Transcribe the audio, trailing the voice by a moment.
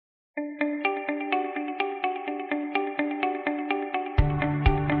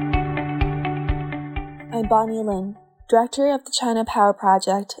I'm Bonnie Lin, Director of the ChinaPower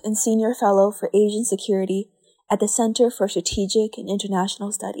Project and Senior Fellow for Asian Security at the Center for Strategic and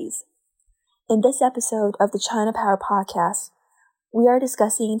International Studies. In this episode of the ChinaPower Podcast, we are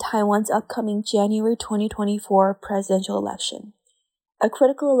discussing Taiwan's upcoming January 2024 presidential election, a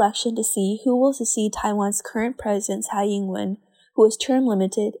critical election to see who will succeed Taiwan's current president Tsai Ing-wen, who is term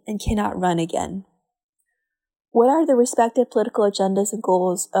limited and cannot run again. What are the respective political agendas and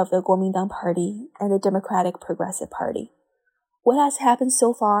goals of the Kuomintang Party and the Democratic Progressive Party? What has happened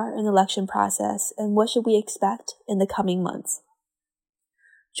so far in the election process, and what should we expect in the coming months?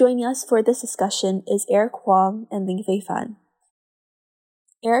 Joining us for this discussion is Eric Huang and Fei-fan Lin.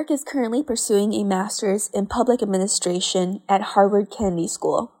 Eric is currently pursuing a master's in public administration at Harvard Kennedy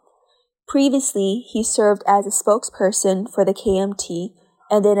School. Previously, he served as a spokesperson for the KMT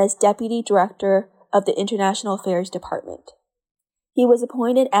and then as Deputy Director of the International Affairs Department. He was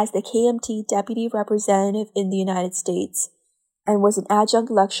appointed as the KMT Deputy Representative in the United States and was an adjunct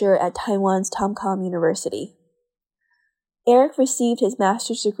lecturer at Taiwan's Tamkang University. Eric received his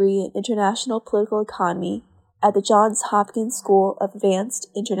master's degree in international political economy at the Johns Hopkins School of Advanced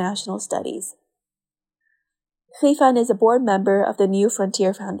International Studies. Fei-fan is a board member of the New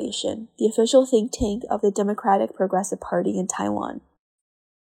Frontier Foundation, the official think tank of the Democratic Progressive Party in Taiwan.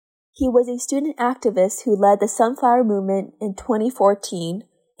 He was a student activist who led the Sunflower Movement in 2014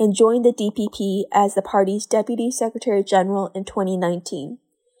 and joined the DPP as the party's Deputy Secretary General in 2019.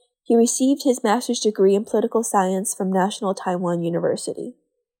 He received his master's degree in political science from National Taiwan University.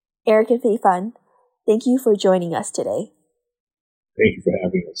 Eric and Fei-fan, thank you for joining us today. Thank you for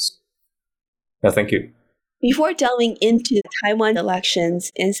having us. Yeah, thank you. Before delving into the Taiwan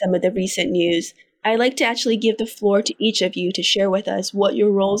elections and some of the recent news, I'd like to actually give the floor to each of you to share with us what your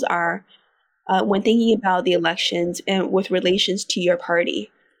roles are when thinking about the elections and with relations to your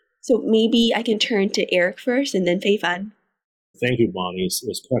party. So maybe I can turn to Eric first and then Fei-fan. Thank you, Bonnie. It's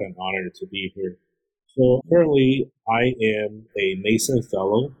quite an honor to be here. So currently, I am a Mason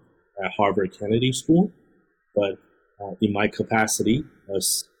Fellow at Harvard Kennedy School, but in my capacity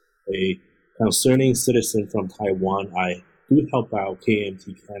as a concerning citizen from Taiwan, I do help out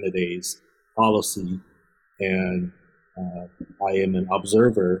KMT candidates policy, and I am an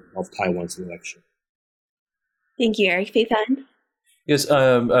observer of Taiwan's election. Thank you, Eric. Fei-fan? Yes,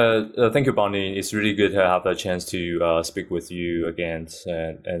 thank you, Bonnie. It's really good to have a chance to speak with you again,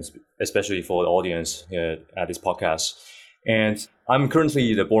 and especially for the audience at this podcast. And I'm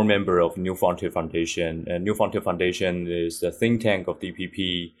currently the board member of New Frontier Foundation, and New Frontier Foundation is the think tank of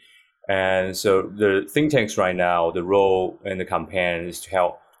DPP. And so the think tanks right now, the role in the campaign is to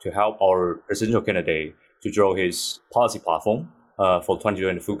help our presidential candidate to draw his policy platform for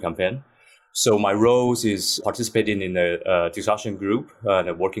 2024 campaign. So my role is participating in the discussion group,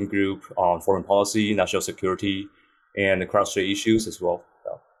 the working group on foreign policy, national security, and the cross-strait issues as well.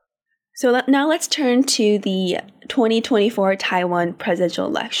 So now let's turn to the 2024 Taiwan presidential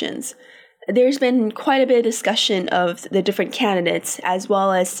elections. There's been quite a bit of discussion of the different candidates as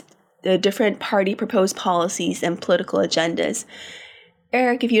well as the different party proposed policies and political agendas.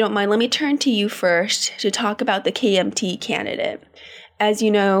 Eric, if you don't mind, let me turn to you first to talk about the KMT candidate. As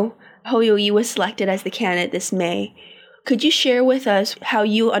you know, Hou Yu-ih was selected as the candidate this May. Could you share with us how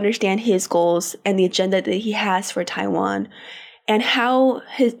you understand his goals and the agenda that he has for Taiwan, and how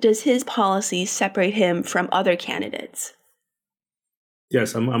does his policies separate him from other candidates?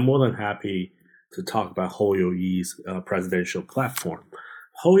 Yes, I'm more than happy to talk about Hou Yu-ih's presidential platform.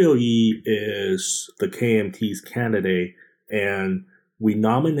 Hou Yu-ih is the KMT's candidate, and we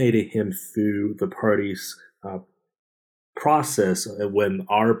nominated him through the party's process when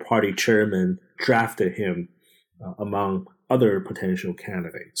our party chairman drafted him among other potential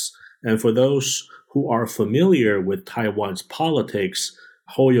candidates. And for those who are familiar with Taiwan's politics,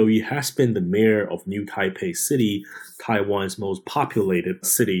 Hou Yu-ih has been the mayor of New Taipei City, Taiwan's most populated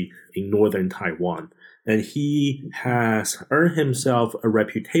city in northern Taiwan. And he has earned himself a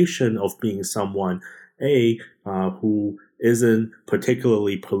reputation of being someone, who isn't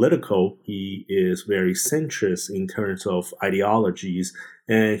particularly political. He is very centrist in terms of ideologies,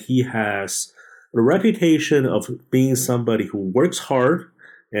 and he has a reputation of being somebody who works hard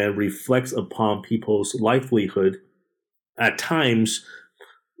and reflects upon people's livelihood, at times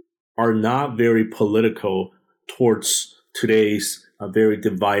are not very political towards today's very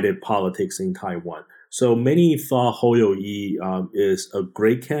divided politics in Taiwan. So many thought Hou Yu-ih is a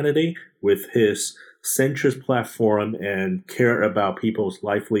great candidate with his centrist platform and care about people's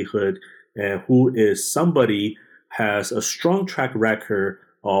livelihood, and who is somebody has a strong track record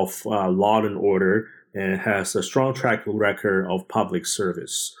of law and order and has a strong track record of public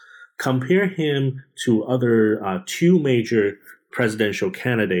service. compare him to other two major presidential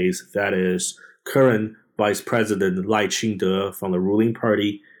candidates, that is current Vice President Lai from the ruling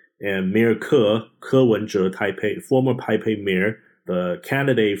party and Mayor Ke Wen-je, former Taipei mayor, the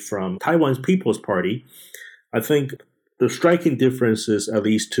candidate from Taiwan's People's Party. I think the striking differences, at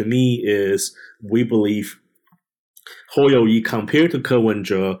least to me, is we believe Hou You-yi, compared to Ke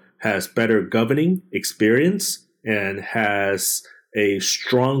Wen-je, has better governing experience and has a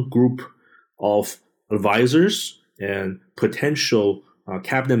strong group of advisors and potential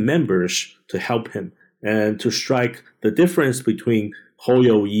cabinet members to help him. And to strike the difference between Hou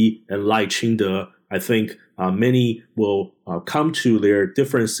You-yi and Lai Ching-te, I think many will come to their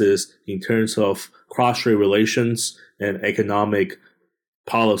differences in terms of cross-strait relations and economic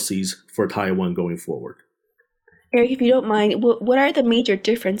policies for Taiwan going forward. Eric, if you don't mind, what are the major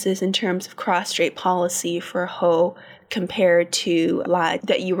differences in terms of cross-strait policy for Hou compared to Lai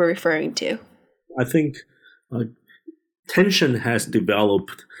that you were referring to? I think tension has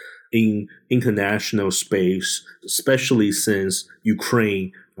developed in international space, especially since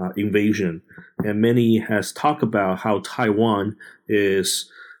Ukraine invasion. And many has talked about how Taiwan is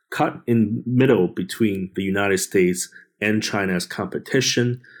cut in middle between the United States and China's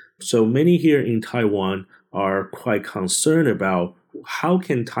competition. So many here in Taiwan are quite concerned about how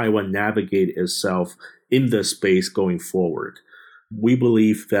can Taiwan navigate itself in this space going forward. We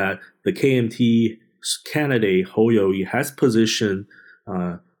believe that the KMT candidate Hou You-yi has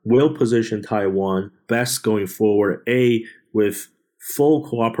will position Taiwan best going forward, A, with full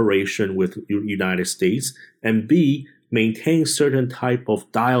cooperation with the United States, and B, maintain certain type of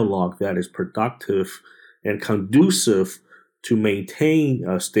dialogue that is productive and conducive to maintain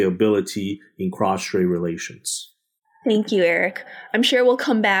stability in cross-strait relations. Thank you, Eric. I'm sure we'll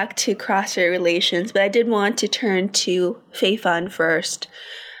come back to cross-strait relations, but I did want to turn to Fei-fan first.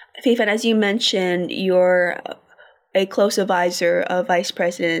 Fei-fan, as you mentioned, you're a close advisor of Vice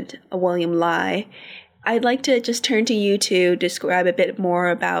President William Lai. I'd like to just turn to you to describe a bit more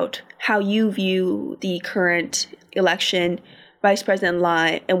about how you view the current election, Vice President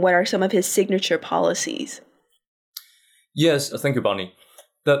Lai, and what are some of his signature policies. Yes, thank you, Bonnie.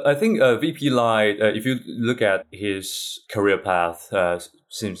 I think VP Lai, if you look at his career path,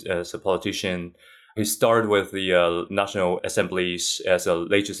 since as a politician, he started with the National Assemblies as a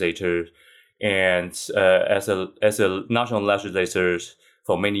legislator, and as a national legislator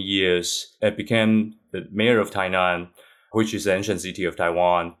for many years, became the mayor of Tainan, which is the ancient city of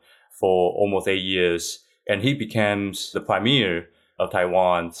Taiwan, for almost 8 years. And he becomes the premier of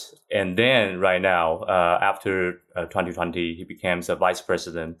Taiwan. And then right now, after 2020, he becomes a vice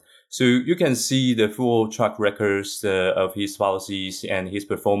president. So you can see the full track records of his policies and his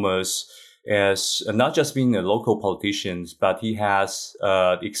performance as not just being a local politician, but he has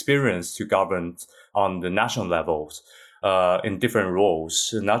the experience to govern on the national levels in different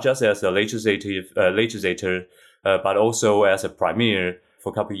roles, not just as a legislator, but also as a premier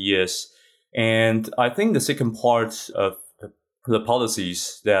for a couple of years. And I think the second part of the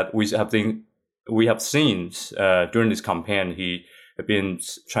policies that we have seen during this campaign, he has been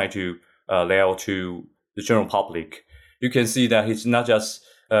trying to lay out to the general public. You can see that he's not just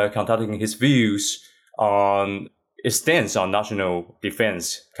conducting his views on his stance on national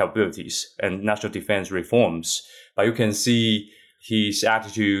defense capabilities and national defense reforms, but you can see his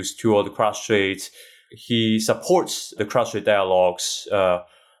attitudes toward the cross-strait. He supports the cross-strait dialogues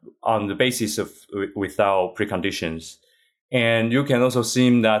on the basis of without preconditions. And you can also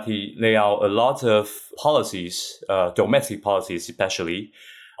see that he lay out a lot of policies, domestic policies especially,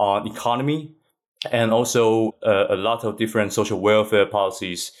 on economy, and also a lot of different social welfare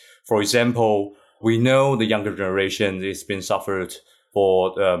policies. For example, we know the younger generation has been suffered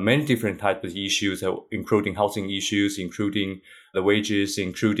for many different types of issues, including housing issues, including the wages,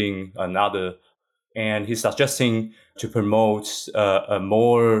 including another. And he's suggesting to promote a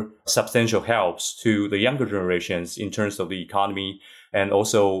more substantial helps to the younger generations in terms of the economy and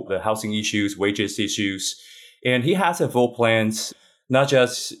also the housing issues, wages issues. And he has a full plans, not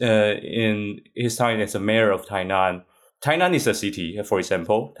just in his time as a mayor of Tainan. Tainan is a city, for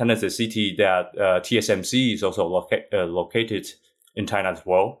example. Tainan is a city that TSMC is also located in Tainan as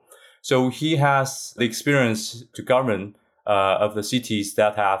well. So he has the experience to govern of the cities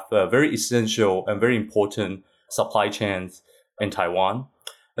that have very essential and very important supply chains in Taiwan.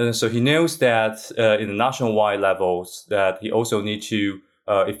 And so he knows that in the nationwide levels that he also need to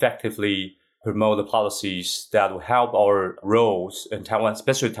effectively promote the policies that will help our roles in Taiwan,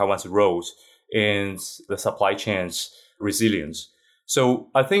 especially Taiwan's roles in the supply chain's resilience. So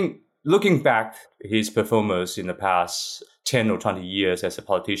I think looking back his performance in the past 10 or 20 years as a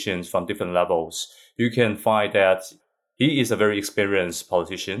politician from different levels, you can find that he is a very experienced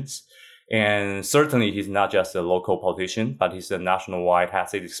politician. And certainly he's not just a local politician, but he's a nationwide,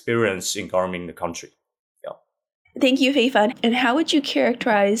 has experience in governing the country. Yeah. Thank you, Fei-fan. And how would you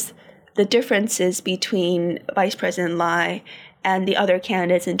characterize the differences between Vice President Lai and the other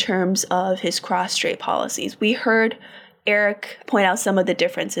candidates in terms of his cross-strait policies? We heard Eric point out some of the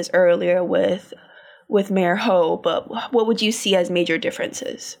differences earlier with Mayor Ho, but what would you see as major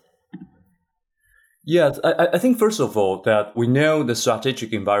differences? Yeah, I think first of all that we know the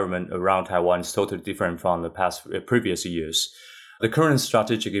strategic environment around Taiwan is totally different from the previous years. The current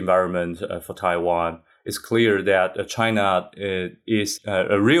strategic environment for Taiwan, it's clear that China is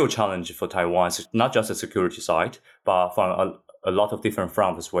a real challenge for Taiwan, not just the security side, but from a lot of different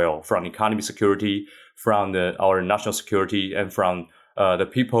fronts as well, from economic security, from our national security, and from the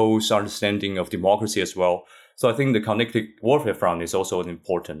people's understanding of democracy as well. So I think the connected warfare front is also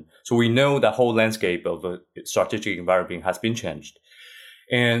important. So we know the whole landscape of the strategic environment has been changed.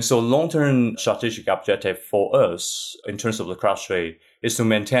 And so long-term strategic objective for us in terms of the cross-strait is to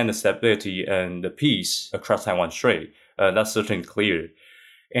maintain the stability and the peace across Taiwan Strait. That's certainly clear.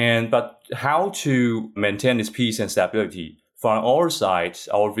 But how to maintain this peace and stability? From our side,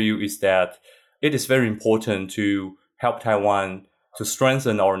 our view is that it is very important to help Taiwan to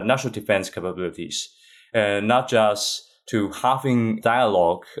strengthen our national defense capabilities, and not just to having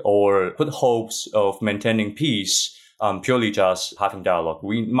dialogue or put hopes of maintaining peace purely just having dialogue.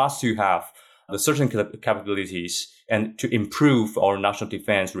 We must to have the certain capabilities and to improve our national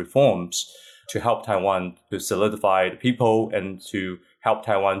defense reforms to help Taiwan to solidify the people and to help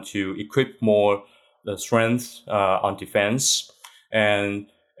Taiwan to equip more the strength on defense and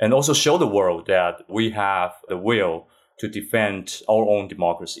also show the world that we have the will to defend our own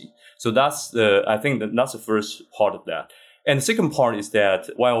democracy. So I think that's the first part of that. And the second part is that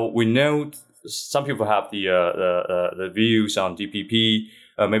while we know some people have the views on DPP,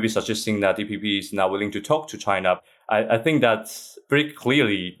 maybe suggesting that DPP is not willing to talk to China, I think that's very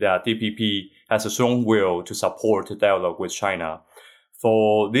clearly that DPP has a strong will to support the dialogue with China.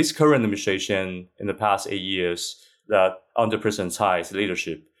 For this current administration in the past 8 years, that under President Tsai's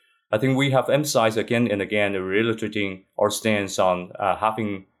leadership, I think we have emphasized again and again reiterating our stance on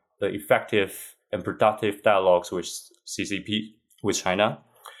having the effective and productive dialogues with CCP, with China.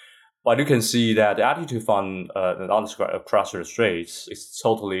 But you can see that the attitude on across the straits is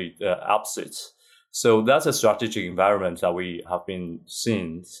totally opposite. So that's a strategic environment that we have been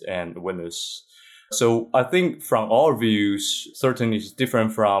seeing and witnessed. So I think from our views, certainly it's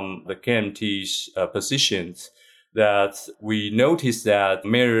different from the KMT's positions, that we noticed that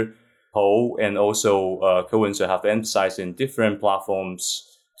Mayor Ho and also Kuomintang have emphasized in different platforms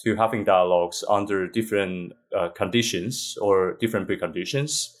to having dialogues under different conditions or different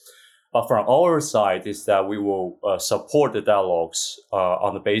preconditions. But from our side is that we will support the dialogues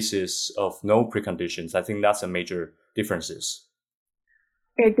on the basis of no preconditions. I think that's a major differences.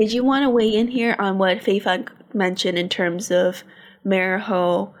 Eric, did you want to weigh in here on what Fei-fan mentioned in terms of Mayor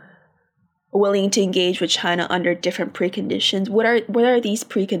Ho willing to engage with China under different preconditions? What are these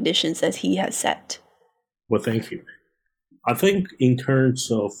preconditions that he has set? Well, thank you. I think in terms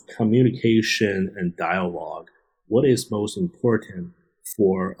of communication and dialogue, what is most important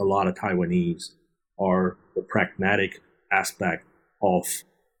for a lot of Taiwanese are the pragmatic aspect of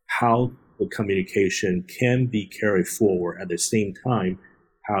how the communication can be carried forward. At the same time,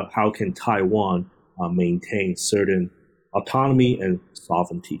 how can Taiwan maintain certain autonomy and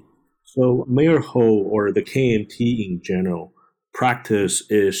sovereignty? So Mayor Ho or the KMT in general practice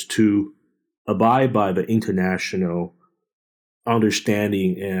is to abide by the international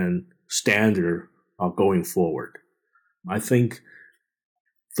understanding and standard going forward. I think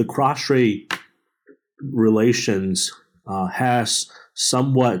the cross-strait relations has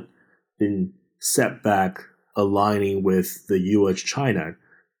somewhat been set back aligning with the U.S.-China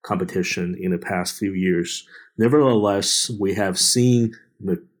competition in the past few years. Nevertheless, we have seen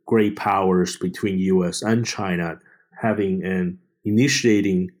the great powers between U.S. and China having and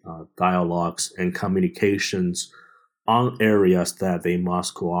initiating dialogues and communications on areas that they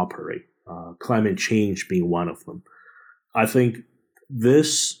must cooperate, climate change being one of them. I think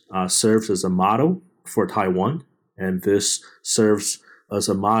this serves as a model for Taiwan, and this serves as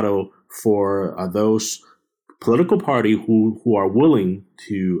a model for those political party who are willing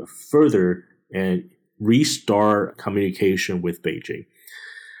to further and restart communication with Beijing.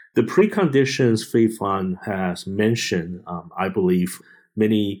 The preconditions Fei-fan has mentioned, I believe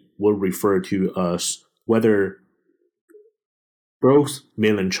many will refer to as whether both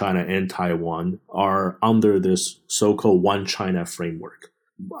mainland China and Taiwan are under this so-called One China framework.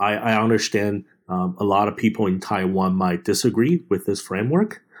 I understand a lot of people in Taiwan might disagree with this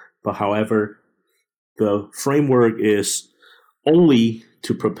framework, but however, the framework is only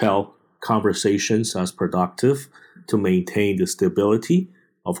to propel conversations as productive, to maintain the stability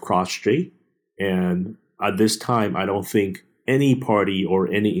of cross-strait. And at this time, I don't think any party or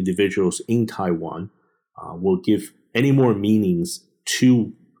any individuals in Taiwan will give any more meanings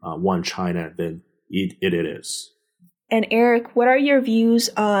to One China than it is. And Eric, what are your views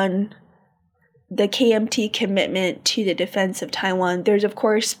on the KMT commitment to the defense of Taiwan? There's, of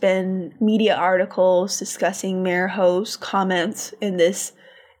course, been media articles discussing Mayor Ho's comments in this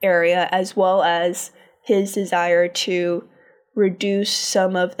area, as well as his desire to reduce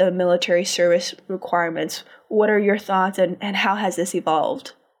some of the military service requirements. What are your thoughts, and how has this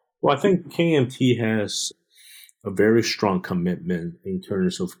evolved? Well, I think KMT has a very strong commitment in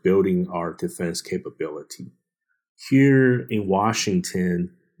terms of building our defense capability. Here in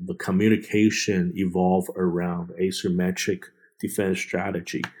Washington, the communication evolved around asymmetric defense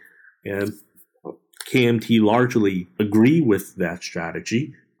strategy. And KMT largely agree with that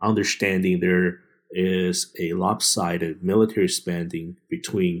strategy, understanding there is a lopsided military spending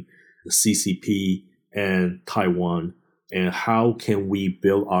between the CCP and Taiwan, and how can we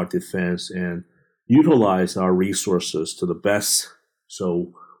build our defense and utilize our resources to the best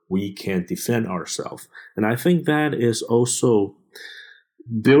so we can defend ourselves. And I think that is also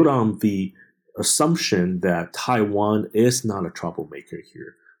built on the assumption that Taiwan is not a troublemaker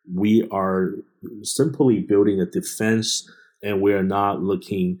here. We are simply building a defense, and we are not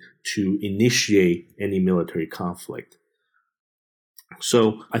looking to initiate any military conflict.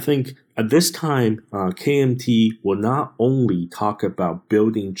 So I think at this time, KMT will not only talk about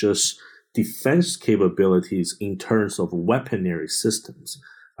building just defense capabilities in terms of weaponry systems.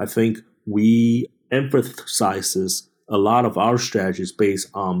 I think we emphasizes a lot of our strategies based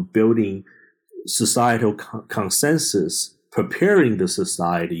on building societal consensus, preparing the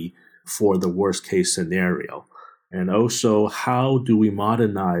society for the worst case scenario. And also, how do we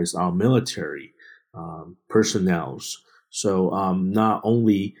modernize our military personnel? So not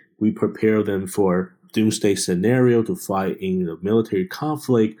only we prepare them for doomsday scenario to fight in the military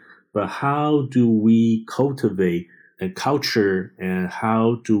conflict, but how do we cultivate a culture, and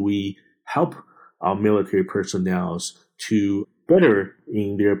how do we help our military personnel to better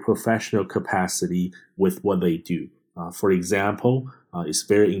in their professional capacity with what they do? For example, it's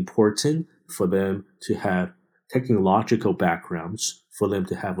very important for them to have technological backgrounds, for them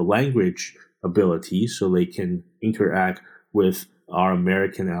to have a language ability so they can interact with our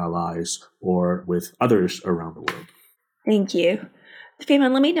American allies or with others around the world. Thank you.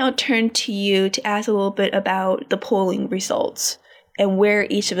 Fei-fan, let me now turn to you to ask a little bit about the polling results and where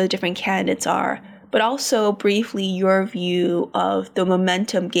each of the different candidates are, but also briefly your view of the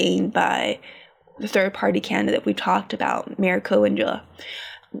momentum gained by the third-party candidate we talked about, Mayor Ko.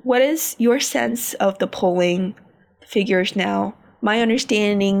 What is your sense of the polling figures now? My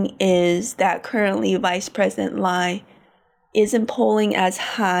understanding is that currently Vice President Lai isn't polling as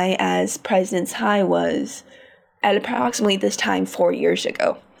high as President Tsai was at approximately this time 4 years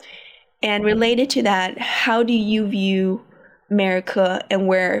ago. And related to that, how do you view America and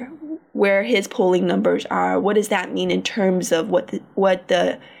where his polling numbers are? What does that mean in terms of what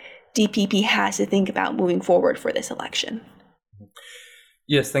the DPP has to think about moving forward for this election?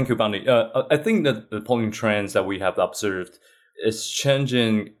 Yes, thank you, Bonnie. I think that the polling trends that we have observed is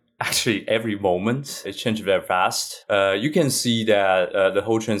changing actually every moment. It changed very fast. You can see that the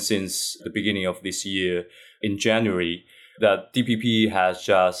whole trend since the beginning of this year, in January, that DPP has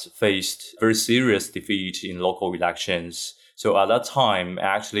just faced very serious defeat in local elections. So at that time,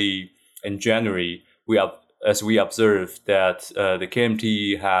 actually, in January, as we observed that the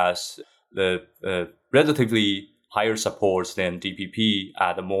KMT has the relatively higher support than DPP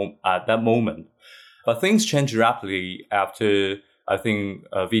at that moment. But things changed rapidly after, I think,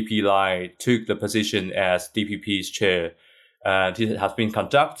 VP Lai took the position as DPP's chair. And he has been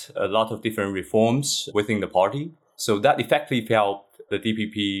conduct a lot of different reforms within the party. So that effectively helped the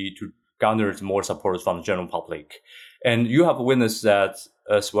DPP to garner more support from the general public. And you have witnessed that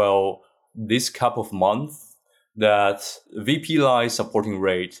as well this couple of months, that VP Lai's supporting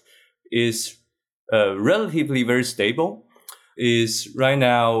rate is relatively very stable. Is right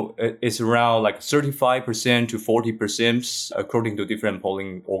now, it's around like 35% to 40% according to different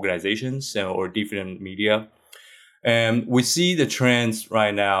polling organizations or different media. And we see the trends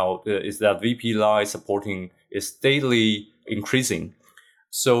right now is that VP Lai supporting is steadily increasing.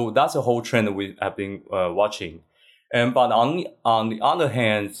 So that's a whole trend that we have been watching. But on the other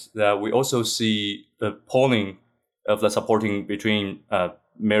hand, that we also see the polling of the supporting between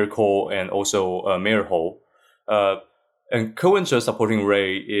Mayor Ko and also Mayor Ho. And Ko-wen-je supporting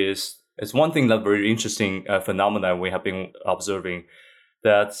rate is one thing that very interesting phenomenon we have been observing.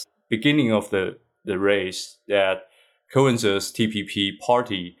 That beginning of the race, that Ko-wen-je's TPP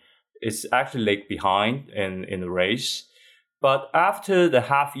party is actually lag behind in the race. But after the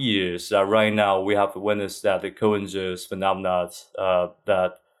half years, right now we have witnessed that the Ko-wen-je's phenomena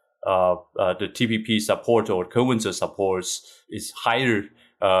that the TPP support or Ko-wen-je supports is higher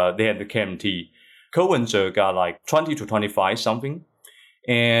than the KMT. Ko-wen-je got like 20 to 25 something,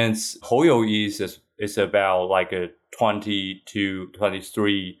 and Hoyo is about like a 20 to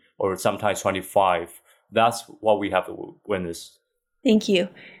 23 or sometimes 25. That's what we have witnessed. Thank you.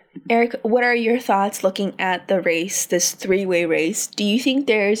 Eric, what are your thoughts looking at the race, this three-way race? Do you think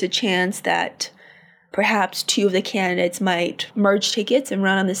there is a chance that perhaps two of the candidates might merge tickets and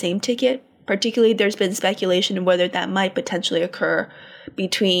run on the same ticket? Particularly, there's been speculation of whether that might potentially occur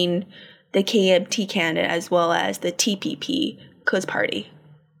between the KMT candidate as well as the TPP Ko's party.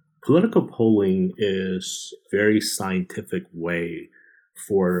 Political polling is a very scientific way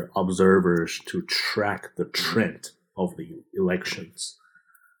for observers to track the trend of the elections.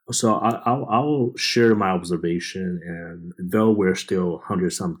 So I'll share my observation, and though we're still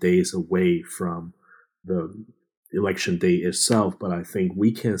 100-some days away from the election day itself, but I think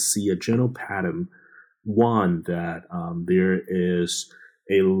we can see a general pattern. One, that there is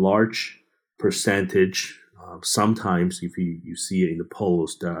a large percentage, sometimes if you see it in the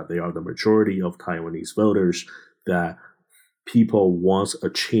polls, that they are the majority of Taiwanese voters, that people want a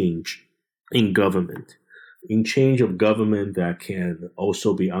change in government. In change of government, that can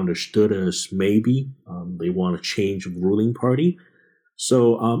also be understood as maybe they want to change ruling party.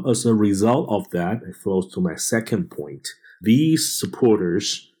 So as a result of that, it flows to my second point. These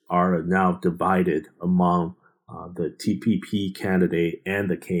supporters are now divided among the TPP candidate and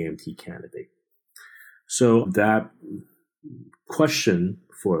the KMT candidate. So that question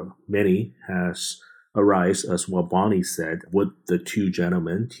for many has arisen, as what Bonnie said, would the two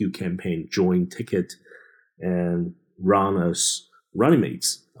campaign join ticket and run as running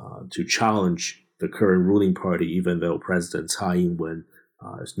mates to challenge the current ruling party, even though President Tsai Ing-wen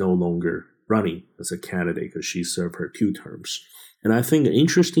is no longer running as a candidate because she served her 2 terms. And I think an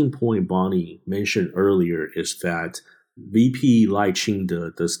interesting point Bonnie mentioned earlier is that VP Lai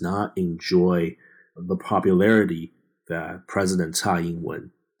Ching-te does not enjoy the popularity that President Tsai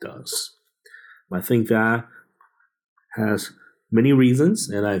Ing-wen does. I think that has many reasons,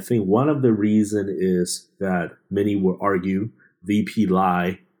 and I think one of the reasons is that many will argue VP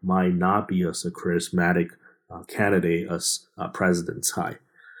Lai might not be as a charismatic candidate as President Tsai.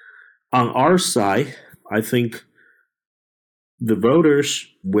 On our side, I think the voters,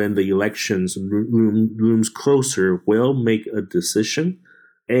 when the elections looms closer, will make a decision.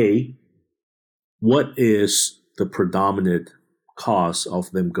 What is the predominant cause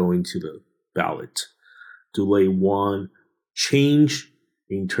of them going to the ballot? Do they want change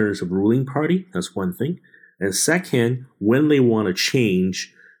in terms of ruling party? That's one thing. And second, when they want to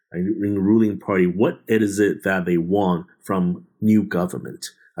change in the ruling party, what is it that they want from new government?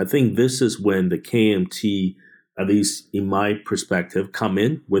 I think this is when the KMT, at least in my perspective, come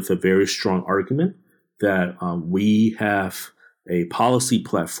in with a very strong argument that we have a policy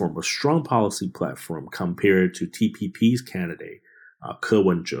platform, a strong policy platform compared to TPP's candidate,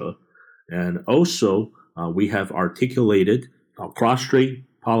 Ko-wen-je. And also, we have articulated our cross-strait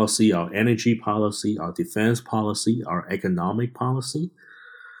policy, our energy policy, our defense policy, our economic policy.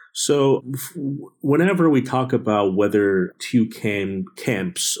 So whenever we talk about whether two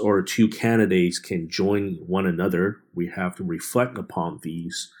camps or two candidates can join one another, we have to reflect upon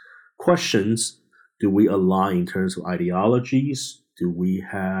these questions. Do we align in terms of ideologies? Do we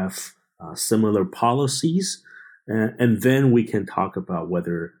have similar policies? And then we can talk about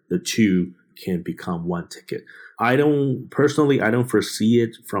whether the two can become one ticket. I don't foresee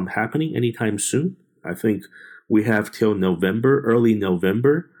it from happening anytime soon. I think we have till early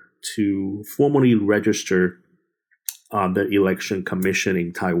November, to formally register the election commission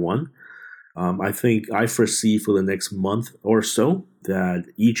in Taiwan. I foresee for the next month or so that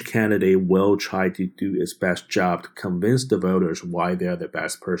each candidate will try to do its best job to convince the voters why they're the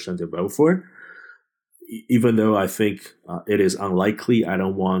best person to vote for. Even though I think it is unlikely, I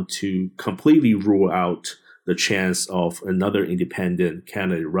don't want to completely rule out the chance of another independent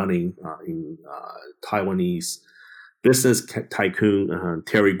candidate running in Taiwanese business tycoon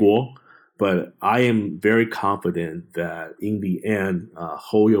Terry Guo. But I am very confident that in the end,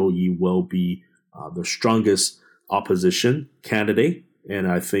 Hou You-yi will be the strongest opposition candidate. And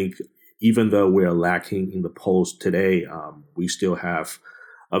I think even though we're lacking in the polls today, we still have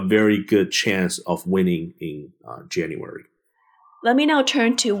a very good chance of winning in January. Let me now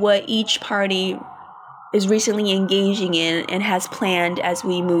turn to what each party is recently engaging in and has planned as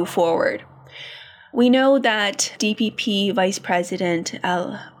we move forward. We know that DPP Vice President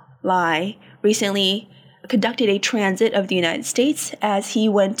Lai recently conducted a transit of the United States as he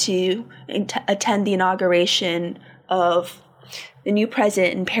went to attend the inauguration of the new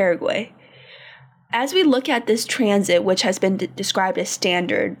president in Paraguay. As we look at this transit, which has been described as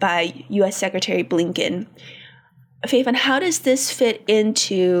standard by U.S. Secretary Blinken, Fei-fan, how does this fit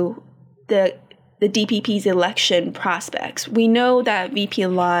into the DPP's election prospects? We know that VP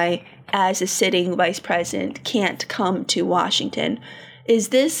Lai, as a sitting vice president, can't come to Washington. Is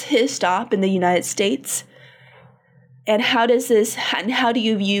this his stop in the United States? And how do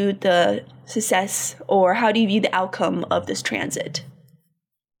you view the success, or how do you view the outcome of this transit?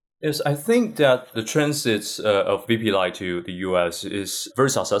 Yes, I think that the transit of VP Lai to the U.S. is very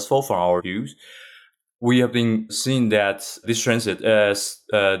successful from our views. We have been seeing that this transit, as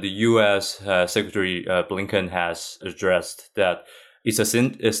the U.S. Secretary Blinken has addressed, that it's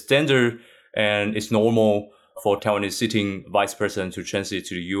a standard and it's normal for Taiwanese sitting vice president to transit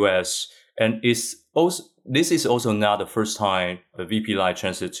to the U.S. And this is also not the first time the VP Lai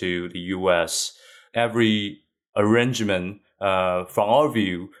transit to the U.S. Every arrangement, from our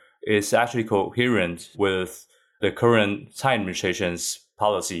view, is actually coherent with the current Tsai administration's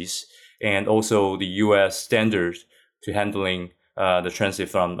policies and also the U.S. standards to handling the transit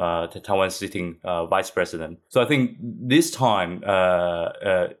from the Taiwan sitting vice president. So I think this time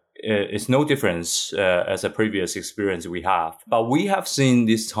it's no difference as a previous experience we have. But we have seen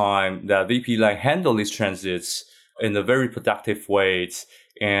this time that VP Lai handle these transits in a very productive way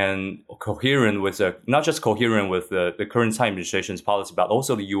and coherent with not just coherent with the current Tsai administration's policy, but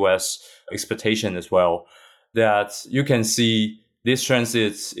also the U.S. expectation as well. That you can see this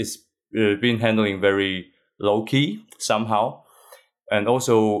transit is being handling very low key somehow, and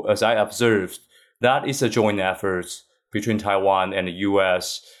also as I observed, that is a joint effort between Taiwan and the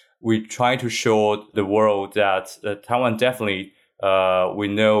U.S. We try to show the world that Taiwan definitely we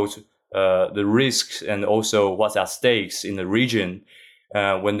know the risks and also what's at stakes in the region.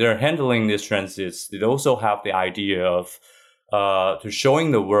 When they're handling these transits, they also have the idea of to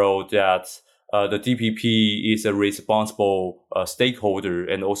showing the world that the DPP is a responsible stakeholder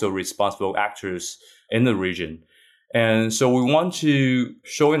and also responsible actors in the region. And so we want to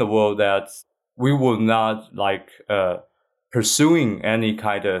show in the world that we will not pursuing any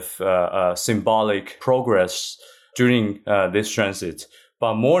kind of symbolic progress during this transit,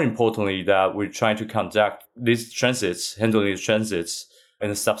 but more importantly that we're trying to conduct these transits, handling these transits in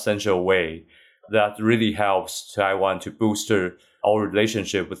a substantial way that really helps Taiwan to boost our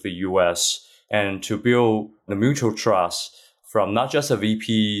relationship with the U.S. and to build the mutual trust from not just a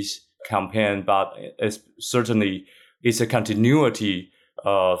VP's campaign, but certainly it's a continuity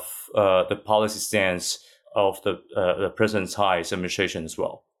of the policy stance of the President Tsai's administration as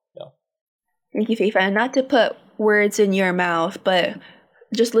well. Yeah. Thank you, Fei-fan. Not to put words in your mouth, but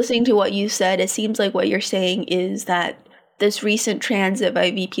just listening to what you said, it seems like what you're saying is that this recent transit by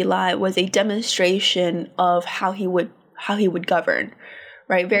VP Lai was a demonstration of how he would govern,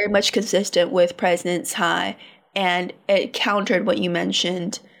 right? Very much consistent with President Tsai, and it countered what you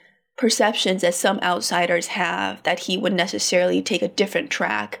mentioned, perceptions that some outsiders have that he would necessarily take a different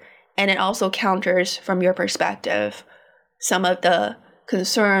track, and it also counters, from your perspective, some of the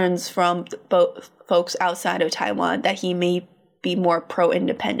concerns from both folks outside of Taiwan that he may be more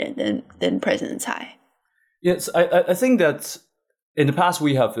pro-independent than President Tsai. Yes, I think that in the past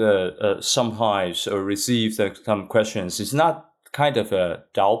we have sometimes received some questions. It's not kind of a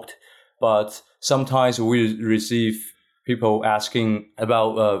doubt, but sometimes we receive people asking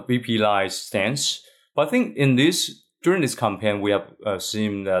about VP Lai's stance. But I think during this campaign, we have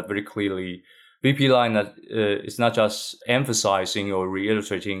seen that very clearly. VP Lai is not just emphasizing or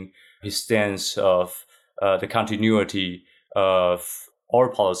reiterating his stance of the continuity of our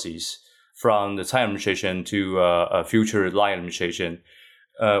policies from the Tsai administration to a future Lai administration.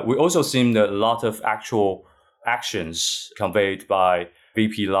 We also seen a lot of actual actions conveyed by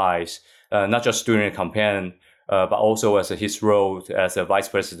VP Lai, not just during a campaign, but also as his role as a vice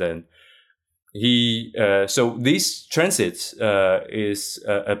president. So this transit is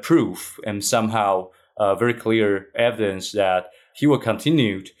a proof and somehow very clear evidence that he will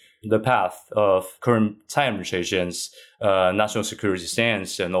continue the path of current Tsai administration's national security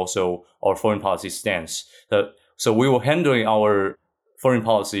stance and also our foreign policy stance. So we will handle our foreign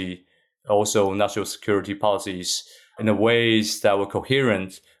policy also national security policies in a ways that were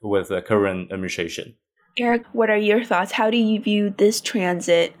coherent with the current administration. Eric, what are your thoughts? How do you view this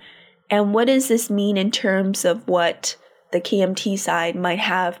transit? And what does this mean in terms of what the KMT side might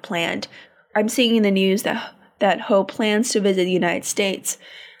have planned? I'm seeing in the news that Ho plans to visit the United States.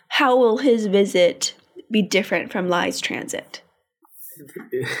 How will his visit be different from Lai's transit?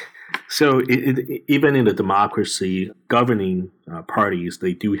 So even in the democracy, governing parties,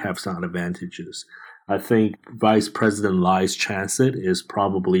 they do have some advantages. I think Vice President Lai's transit is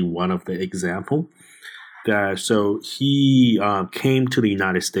probably one of the example. So he came to the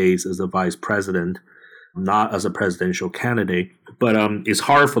United States as a vice president, not as a presidential candidate. But it's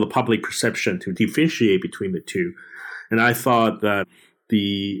hard for the public perception to differentiate between the two. And I thought that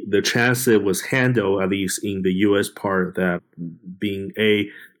the transit was handled, at least in the U.S. part, that being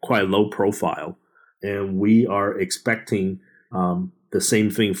quite low profile. And we are expecting the same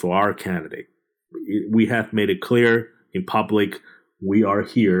thing for our candidate. We have made it clear in public, we are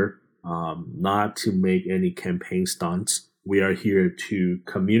here not to make any campaign stunts. We are here to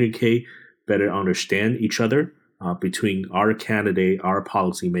communicate, better understand each other between our candidate, our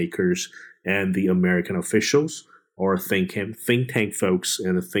policymakers, and the American officials or think tank folks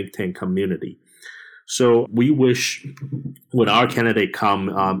and the think tank community. So we wish when our candidate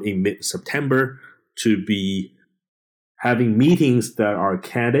come in mid-September to be having meetings that are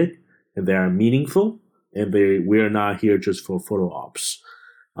candid and they are meaningful, and we are not here just for photo ops.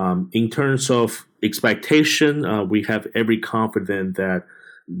 In terms of expectation, we have every confidence that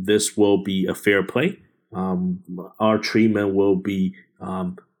this will be a fair play. Our treatment will be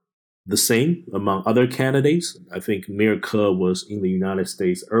the same among other candidates. I think Mayor Ke was in the United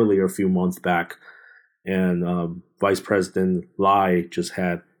States earlier, a few months back, and Vice President Lai just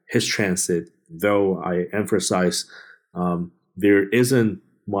had his transit, though I emphasize there isn't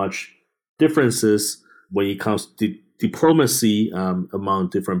much differences when it comes to diplomacy among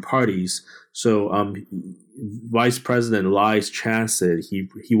different parties. So Vice President Lai's transit,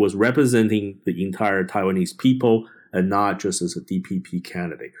 he was representing the entire Taiwanese people and not just as a DPP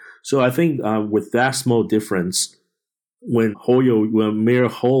candidate. So I think with that small difference, when Mayor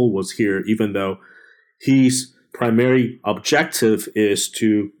Ho was here, even though his primary objective is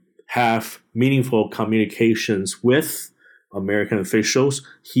to have meaningful communications with American officials,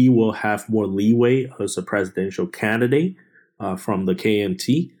 he will have more leeway as a presidential candidate from the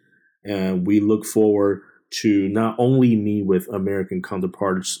KMT. And we look forward to not only meet with American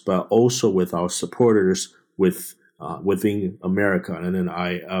counterparts, but also with our supporters within America. And then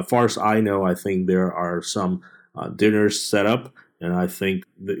as far as I know, I think there are some dinners set up, and I think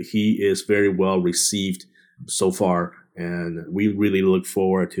that he is very well received so far. And we really look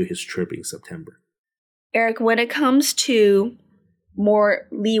forward to his trip in September. Eric, when it comes to more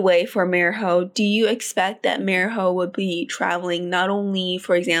leeway for Mayor Ho, do you expect that Mayor Ho would be traveling not only,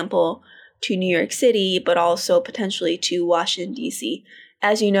 for example, to New York City, but also potentially to Washington, D.C.?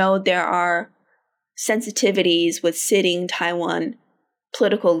 As you know, there are sensitivities with sitting Taiwan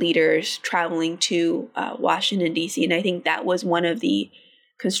political leaders traveling to Washington, D.C., and I think that was one of the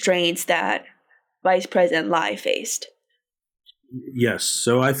constraints that Vice President Lai faced. Yes.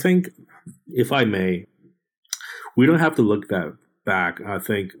 So I think, if I may, we don't have to look that back. I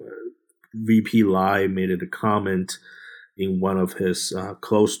think VP Lai made it a comment in one of his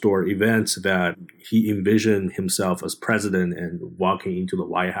closed-door events that he envisioned himself as president and walking into the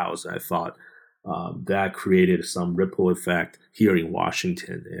White House. I thought that created some ripple effect here in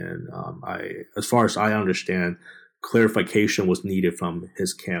Washington. And as far as I understand, clarification was needed from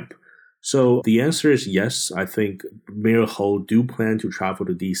his camp. So the answer is yes. I think Mayor Ho do plan to travel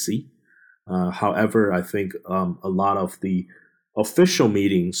to D.C. However, I think a lot of the official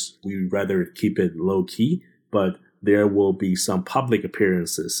meetings, we rather keep it low-key, but there will be some public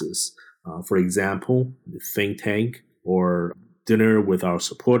appearances. For example, the think tank or dinner with our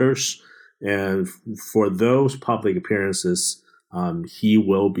supporters. And for those public appearances, he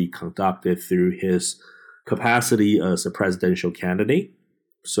will be conducted through his capacity as a presidential candidate.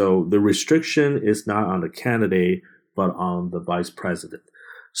 So the restriction is not on the candidate, but on the vice president.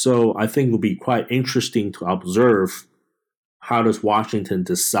 So I think it will be quite interesting to observe how does Washington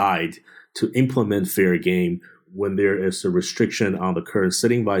decide to implement fair game when there is a restriction on the current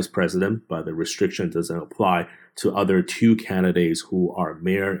sitting vice president, but the restriction doesn't apply to other two candidates who are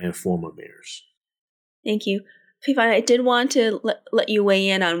mayor and former mayors. Thank you. Fei-fan, I did want to let you weigh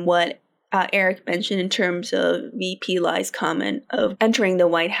in on what Eric mentioned in terms of VP Lai's comment of entering the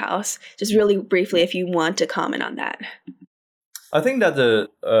White House. Just really briefly, if you want to comment on that. I think that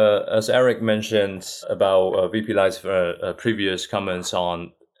as Eric mentioned about VP Lai's previous comments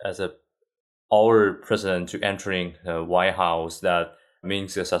on as a our president to entering the White House that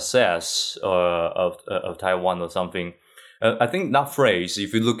means a success of Taiwan or something. I think that phrase,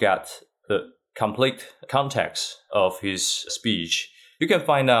 if you look at the complete context of his speech, you can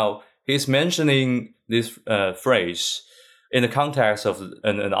find out he's mentioning this phrase in the context of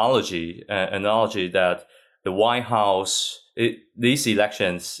an analogy that the White House, these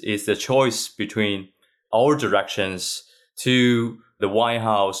elections is the choice between our directions to the White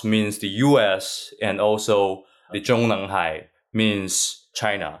House means the U.S. and also the Zhongnanhai means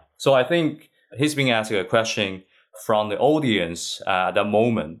China. So I think he's being asked a question from the audience at that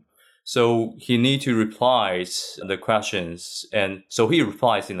moment. So he need to reply the questions, and so he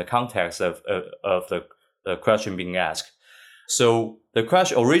replies in the context of the question being asked. So the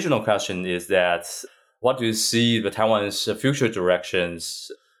original question is that, what do you see the Taiwan's future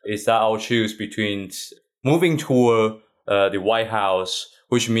directions? Is that I'll choose between moving toward the White House,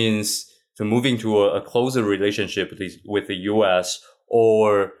 which means to moving to a closer relationship with the U.S.,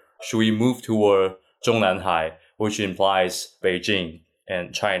 or should we move toward Zhongnanhai, which implies Beijing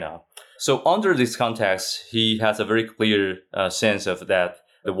and China? So under this context, he has a very clear sense of that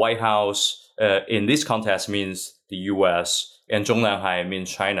the White House in this context means the U.S. and Zhongnanhai means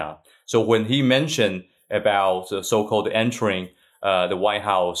China. So when he mentioned about the so-called entering the White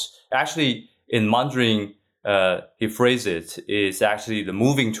House, actually in Mandarin, he phrased it is actually the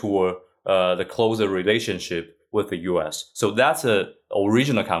moving toward the closer relationship with the U.S. So that's the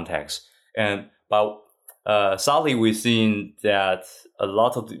original context. But sadly, we've seen that a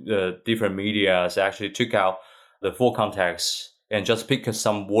lot of different media actually took out the full context and just pick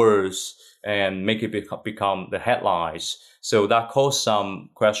some words and make it become the headlines. So that caused some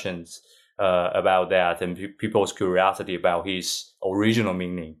questions about that and people's curiosity about his original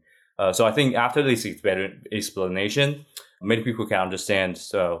meaning. So I think after this explanation, many people can understand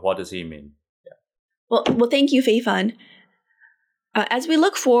what does he mean. Yeah. Well, thank you, Fei-fan. As we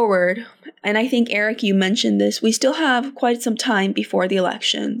look forward, and I think, Eric, you mentioned this, we still have quite some time before the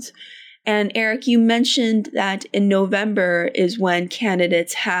elections. And Eric, you mentioned that in November is when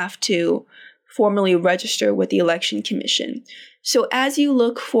candidates have to formally register with the Election Commission. So as you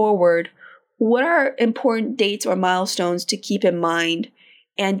look forward, what are important dates or milestones to keep in mind?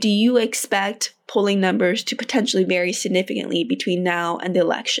 And do you expect polling numbers to potentially vary significantly between now and the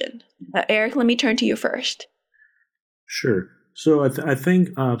election? Eric, let me turn to you first. Sure. So I think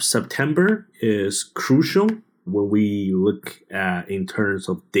September is crucial when we look at in terms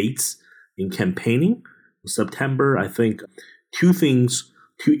of dates in campaigning. September, I think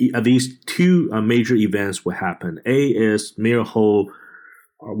at least two major events will happen. A is Mayor Ho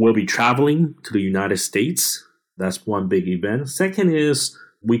will be traveling to the United States. That's one big event. Second is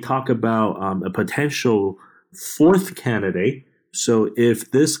we talk about a potential fourth candidate. So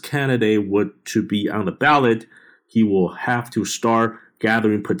if this candidate were to be on the ballot, he will have to start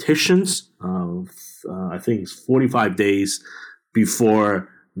gathering petitions. I think it's 45 days before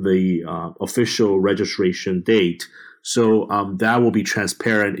the official registration date. So that will be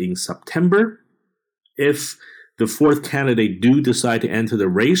transparent in September. If the fourth candidate do decide to enter the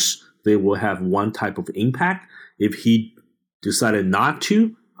race, they will have one type of impact. If he decided not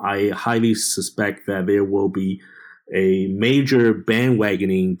to, I highly suspect that there will be a major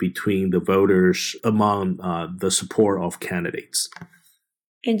bandwagoning between the voters among the support of candidates.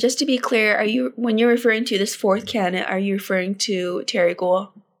 And just to be clear, when you're referring to this fourth candidate, are you referring to Terry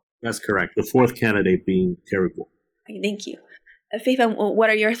Guo? That's correct. The fourth candidate being Terry Guo. Okay, thank you. Fei-fan, what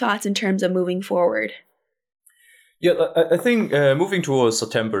are your thoughts in terms of moving forward? Yeah, I think moving towards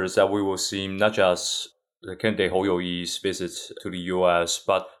September is that we will see not just the candidate Hou You-yi's visit to the U.S.,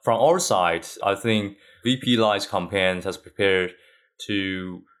 but from our side, I think VP Lai's campaign has prepared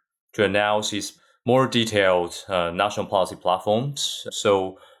to announce his more detailed national policy platforms.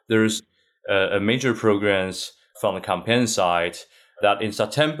 So there's a major programs from the campaign side that in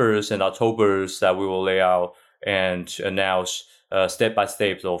September and October that we will lay out and announce step by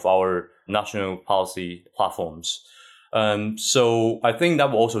step of our national policy platforms. So I think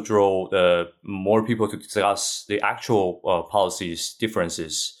that will also draw more people to discuss the actual policies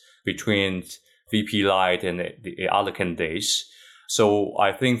differences between VP Lai and the other candidates. So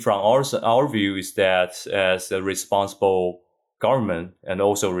I think from our view is that as a responsible government and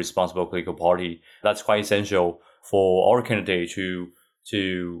also responsible political party, that's quite essential for our candidate to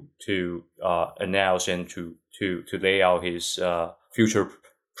announce and to lay out his future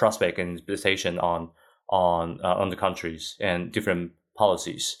prospect and expectation on the countries and different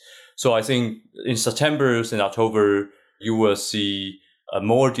policies. So I think in September and October, you will see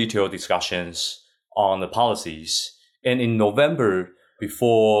more detailed discussions on the policies. And in November,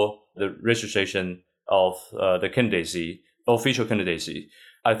 before the registration of the candidacy, official candidacy.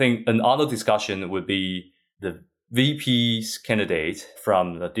 I think another discussion would be the VP's candidate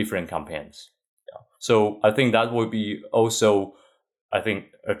from the different campaigns. Yeah. So I think that would be also, I think,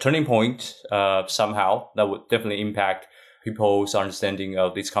 a turning point somehow that would definitely impact people's understanding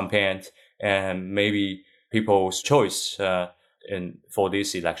of this campaign and maybe people's choice for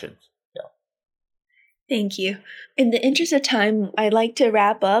these elections. Yeah. Thank you. In the interest of time, I'd like to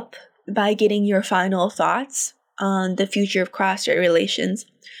wrap up by getting your final thoughts on the future of cross-strait relations.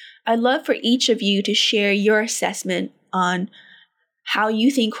 I'd love for each of you to share your assessment on how you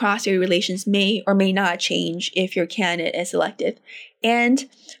think cross-strait relations may or may not change if your candidate is elected. And,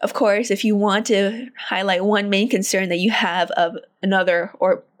 of course, if you want to highlight one main concern that you have of another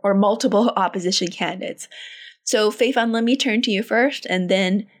or multiple opposition candidates. So, Fei-fan, let me turn to you first, and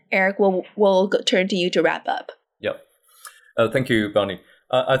then Eric will turn to you to wrap up. Yep. Thank you, Bonnie.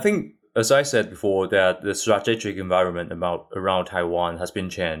 I think, as I said before, that the strategic environment around Taiwan has been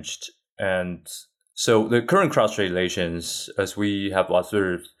changed. And so the current cross-strait relations, as we have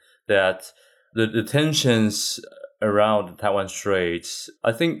observed, that the tensions around the Taiwan Straits,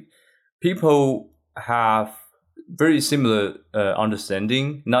 I think people have very similar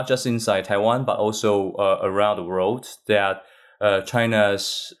understanding, not just inside Taiwan, but also around the world, that China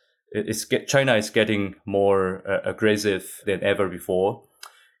is getting more aggressive than ever before.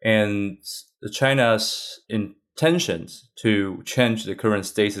 And China's intentions to change the current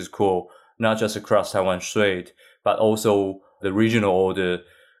status quo, not just across Taiwan Strait, but also the regional order,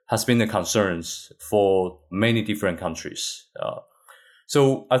 has been the concerns for many different countries.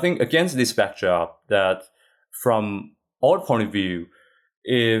 So I think against this backdrop, that from our point of view,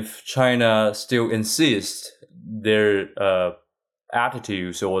 if China still insists their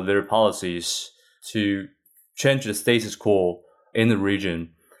attitudes or their policies to change the status quo in the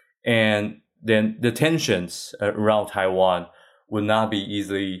region, and then the tensions around Taiwan would not be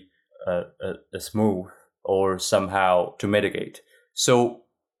easily smooth or somehow to mitigate. So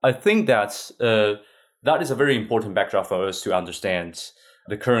I think that that is a very important backdrop for us to understand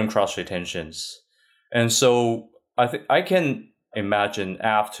the current cross-strait tensions. And so I can imagine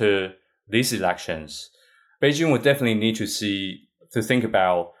after these elections, Beijing would definitely need to think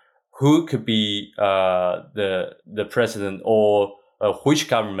about who could be the president, or which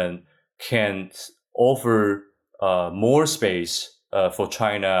government can offer more space for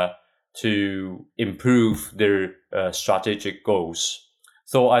China to improve their strategic goals.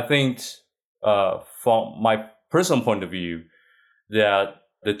 So I think from my personal point of view, that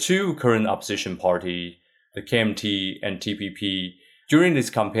the two current opposition party, the KMT and TPP, during this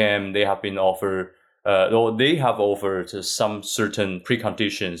campaign, they have offered some certain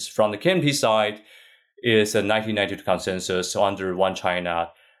preconditions. From the KMT side, is a 1992 consensus under One China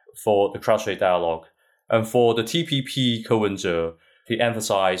for the cross-strait dialogue. And for the TPP co-winner, he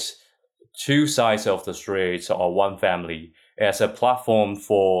emphasized two sides of the straits are one family as a platform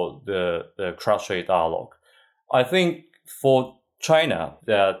for the cross-strait dialogue. I think for China,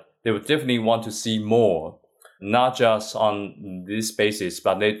 that they would definitely want to see more, not just on this basis,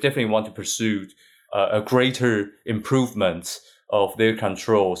 but they definitely want to pursue a greater improvement of their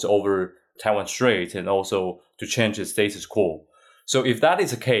controls over Taiwan Strait, and also to change the status quo. So if that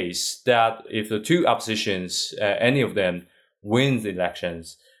is the case, that if the two oppositions, any of them wins the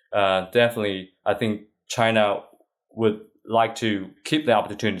elections, definitely I think China would like to keep the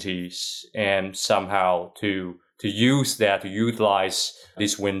opportunities and somehow to utilize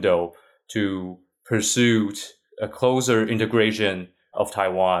this window to pursue a closer integration of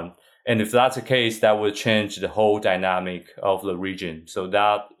Taiwan. And if that's the case, that would change the whole dynamic of the region. So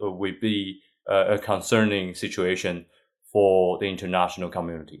that would be a concerning situation for the international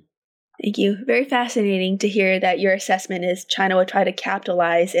community. Thank you. Very fascinating to hear that your assessment is China will try to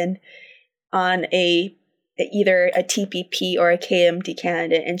capitalize on either a TPP or a KMT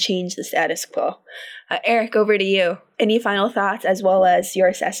candidate and change the status quo. Eric, over to you. Any final thoughts as well as your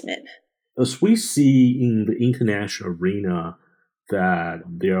assessment? As we see in the international arena, that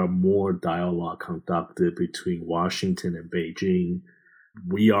there are more dialogue conducted between Washington and Beijing,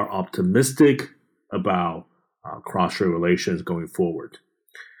 we are optimistic about cross-strait relations going forward.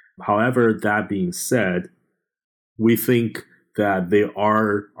 However, that being said, we think that there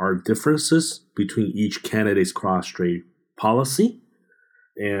are differences between each candidate's cross-strait policy.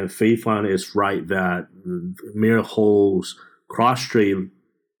 And Fei-fan is right that Mayor Ho's cross-strait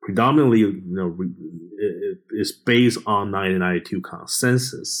predominantly, is based on 1992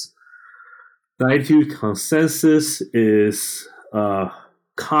 consensus. 1992 consensus is a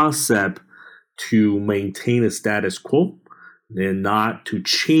concept to maintain a status quo, and not to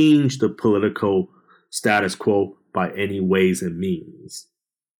change the political status quo by any ways and means.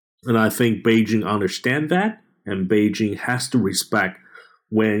 And I think Beijing understands that, and Beijing has to respect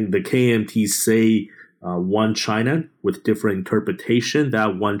when the KMT say one China with different interpretation,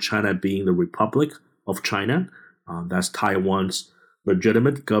 that one China being the Republic of China, that's Taiwan's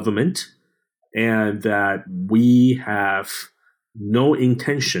legitimate government, and that we have no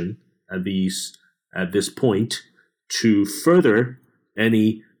intention, at least at this point, to further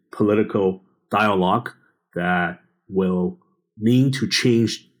any political dialogue that will mean to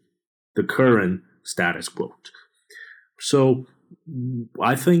change the current status quo. So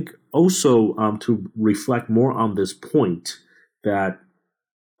I think also to reflect more on this point, that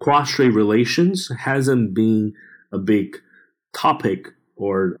cross-strait relations hasn't been a big topic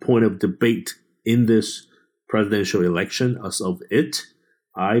or point of debate in this presidential election as of it.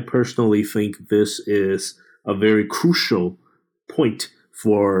 I personally think this is a very crucial point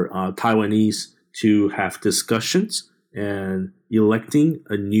for Taiwanese to have discussions and electing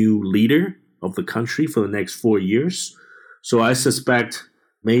a new leader of the country for the next 4 years. So I suspect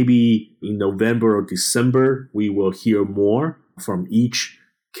maybe in November or December, we will hear more from each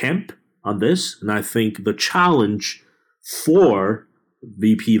camp on this. And I think the challenge for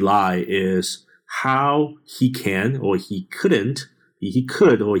VP Lai is how he can or he couldn't, he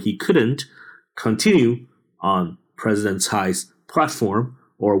could or he couldn't continue on President Tsai's platform,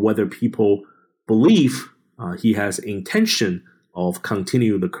 or whether people believe he has intention of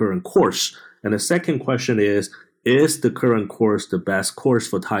continue the current course. And the second question is the current course the best course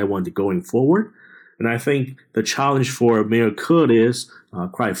for Taiwan to going forward? And I think the challenge for Mayor Ke is,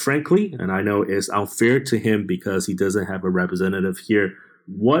 quite frankly, and I know it's unfair to him because he doesn't have a representative here,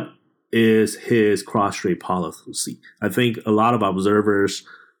 what is his cross-strait policy? I think a lot of observers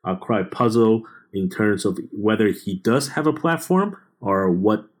are quite puzzled in terms of whether he does have a platform or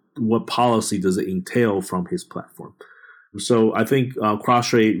what policy does it entail from his platform. So I think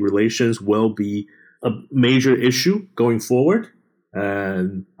cross-strait relations will be a major issue going forward.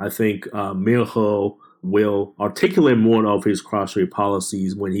 And I think Mayor He will articulate more of his cross-strait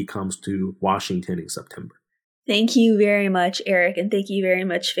policies when he comes to Washington in September. Thank you very much, Eric, and thank you very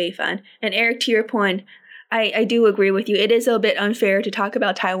much, Fei-fan. And Eric, to your point, I do agree with you. It is a bit unfair to talk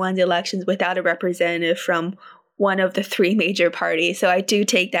about Taiwan's elections without a representative from one of the three major parties. So I do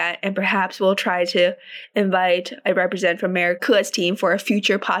take that, and perhaps we'll try to invite a representative from Mayor Ke's team for a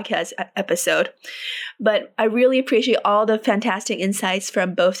future podcast episode. But I really appreciate all the fantastic insights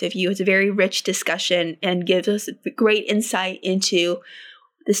from both of you. It's a very rich discussion and gives us great insight into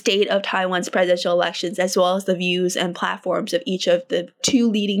the state of Taiwan's presidential elections, as well as the views and platforms of each of the two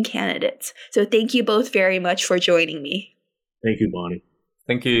leading candidates. So thank you both very much for joining me. Thank you, Bonnie.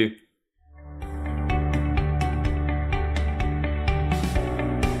 Thank you.